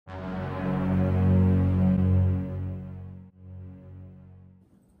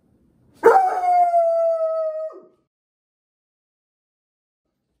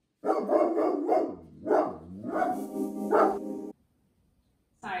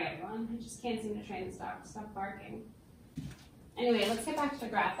everyone. I just can't seem to train the dog to stop barking. Anyway, let's get back to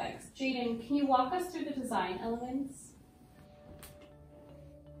the graphics. Jaden, can you walk us through the design elements?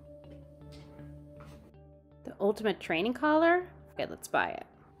 The ultimate training collar? Okay, let's buy it.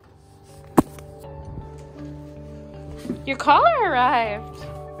 Your collar arrived!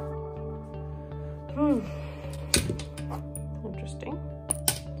 Interesting.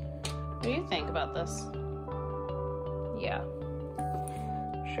 What do you think about this? Yeah.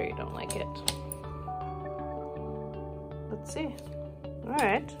 I'm sure you don't like it. Let's see.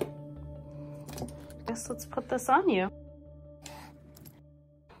 Alright. Guess let's put this on you.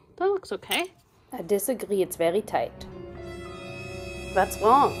 That looks okay. I disagree, it's very tight. What's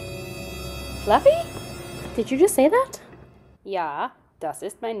wrong? Fluffy? Did you just say that? Ja, das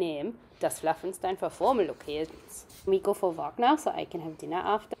ist mein Name. Das Fluffenstein for formal occasions. We go for a walk now so I can have dinner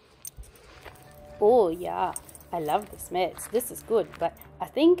after. Oh yeah, I love the smells. This is good, but I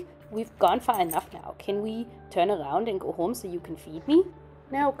think we've gone far enough now. Can we turn around and go home so you can feed me?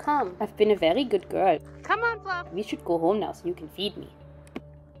 No, come. I've been a very good girl. Come on, Fluff. We should go home now so you can feed me.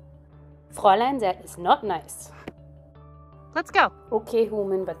 Fräulein, that is not nice. Let's go. Okay,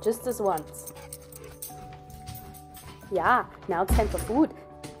 Human, but just this once. Yeah, now it's time for food.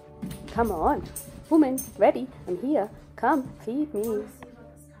 Come on. Human, ready. I'm here. Come, feed me.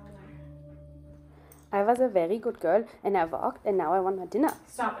 I was a very good girl and I walked and now I want my dinner.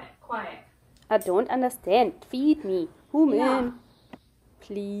 Stop it. Quiet. I don't understand. Feed me. Human. Yeah.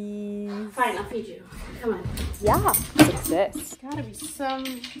 Please. Fine, I'll feed you. Come on. Yeah, success. Gotta be some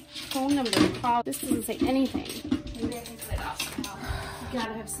phone number to call. This doesn't say anything. Maybe I can put it off now. You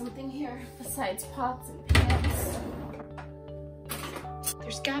gotta have something here besides pots and pans.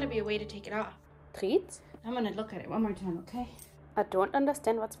 There's gotta be a way to take it off. Treats? I'm gonna look at it one more time, okay? I don't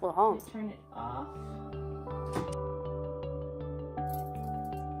understand what's wrong. Turn it off.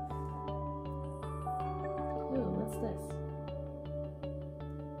 Ooh, what's this?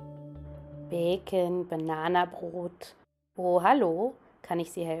 Bacon, Bananabrot. Oh, hallo. Kann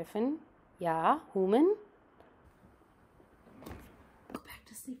ich Sie helfen? Ja, Human? Go back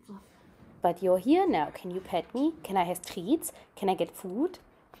to sleep, Fluff. But you're here now. Can you pet me? Can I have treats? Can I get food?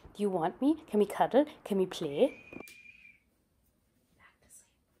 Do you want me? Can we cuddle? Can we play? Back to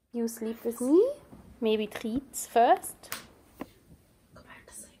sleep. You sleep with me? Maybe treats first? Go back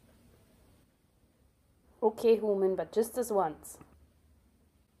to sleep. Okay, Human, but just this once.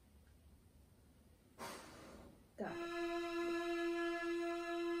 Got it.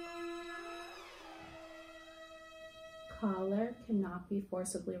 Collar cannot be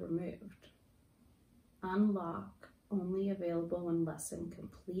forcibly removed. Unlock only available when lesson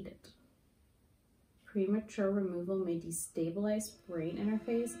completed. Premature removal may destabilize brain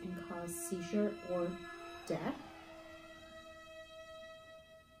interface and cause seizure or death.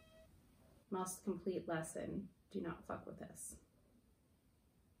 Must complete lesson. Do not fuck with this.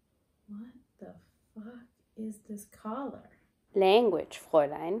 What the fuck is this collar? Language,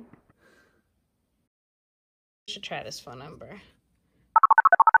 Fräulein. Should try this phone number.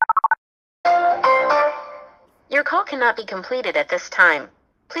 Your call cannot be completed at this time.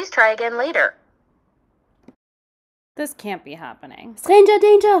 Please try again later. This can't be happening. Stranger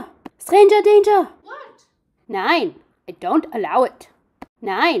danger! Stranger danger! What? Nein, I don't allow it.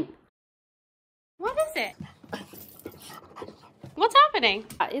 Nein. What is it? What's happening?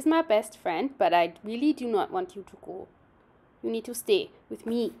 That is my best friend, but I really do not want you to go. You need to stay with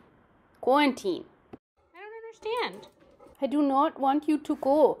me. Quarantine. I don't understand. I do not want you to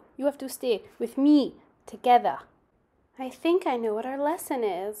go. You have to stay with me. Together. I think I know what our lesson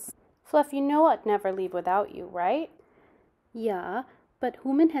is. Fluff, you know I'd never leave without you, right? Yeah, but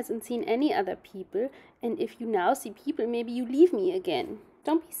Human hasn't seen any other people, and if you now see people, maybe you leave me again.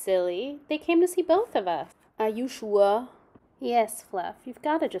 Don't be silly. They came to see both of us. Are you sure? Yes, Fluff. You've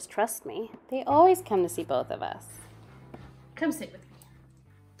got to just trust me. They always come to see both of us. Come sit with me.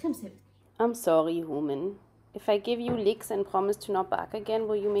 Come sit with me. I'm sorry, Human. If I give you licks and promise to not bark again,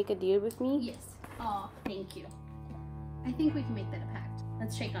 will you make a deal with me? Yes. Oh, thank you. I think we can make that a pact.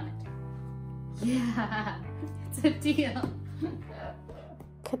 Let's shake on it. Yeah, it's a deal.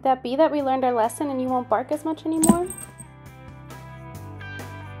 Could that be that we learned our lesson and you won't bark as much anymore?